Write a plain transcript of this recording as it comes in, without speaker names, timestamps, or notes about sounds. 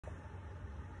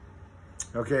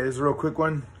Okay, this is a real quick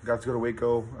one. Got to go to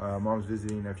Waco. Mom's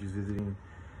visiting, nephew's visiting.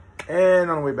 And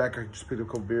on the way back, I just picked up a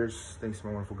couple beers, thanks to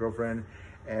my wonderful girlfriend.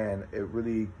 And it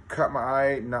really caught my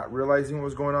eye, not realizing what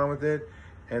was going on with it.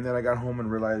 And then I got home and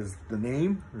realized the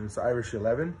name, and it's Irish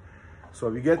 11. So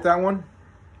if you get that one,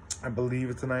 I believe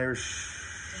it's an Irish...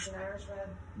 It's an Irish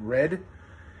red.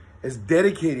 It's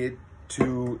dedicated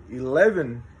to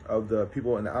 11 of the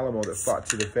people in the Alamo that fought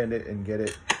to defend it and get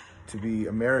it to be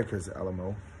America's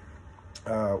Alamo.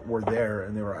 Were there,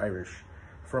 and they were Irish,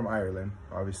 from Ireland,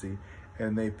 obviously.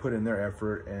 And they put in their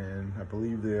effort, and I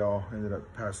believe they all ended up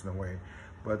passing away.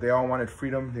 But they all wanted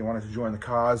freedom. They wanted to join the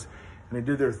cause, and they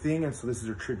did their thing, and so this is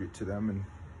a tribute to them, and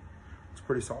it's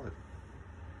pretty solid.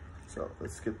 So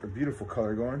let's get the beautiful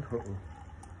color going. Uh-oh.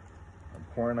 I'm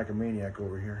pouring like a maniac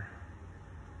over here.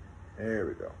 There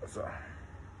we go. So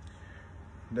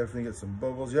definitely get some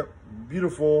bubbles. Yep,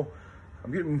 beautiful.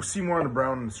 I'm getting, see more on the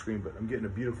brown on the screen, but I'm getting a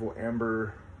beautiful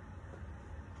amber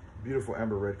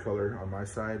red color on my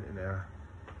side, and it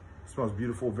smells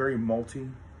beautiful. Very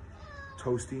malty,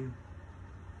 toasty.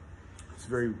 It's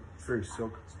very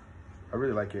silk. I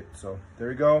really like it. So there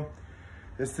we go.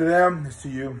 This to them, this to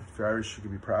you. If you're Irish, you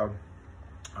can be proud.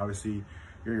 Obviously,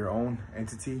 you're your own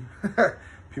entity.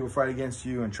 People fight against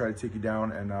you and try to take you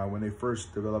down. And when they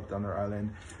first developed on their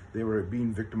island, they were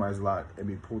being victimized a lot and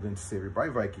being pulled into slavery by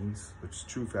Vikings, which is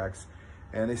true facts.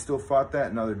 And they still fought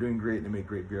that. Now they're doing great. They make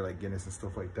great beer like Guinness and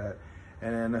stuff like that.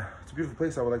 And it's a beautiful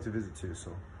place I would like to visit too.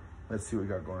 So let's see what we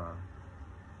got going on.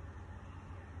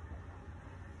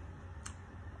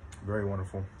 Very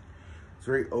wonderful. It's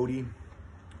very oaty,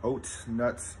 oats,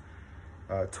 nuts,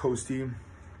 toasty,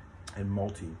 and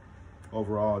malty.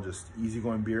 Overall, just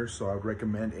easygoing beer. So I would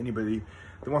recommend anybody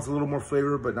that wants a little more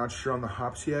flavor but not sure on the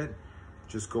hops yet,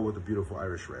 just go with the beautiful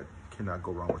Irish red. Cannot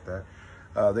go wrong with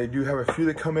that. They do have a few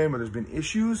that come in, but there's been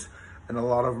issues, and a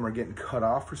lot of them are getting cut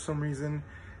off for some reason.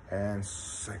 And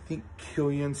I think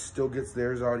Killian still gets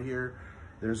theirs out here.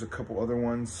 There's a couple other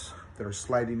ones that are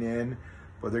sliding in,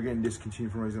 but they're getting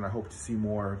discontinued for some reason. I hope to see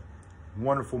more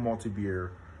wonderful malty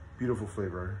beer, beautiful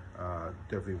flavor,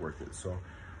 definitely worth it. So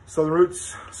Southern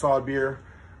Roots, solid beer.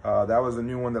 That was a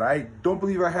new one that I don't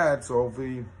believe I had, so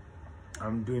hopefully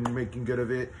I'm making good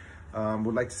of it.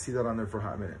 Would like to see that on there for a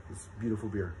hot minute. It's beautiful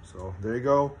beer. So there you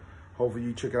go. Hopefully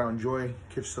you check it out, enjoy.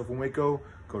 Catch yourself in Waco.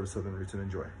 Go to Southern Roots and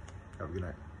enjoy. Have a good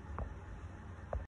night.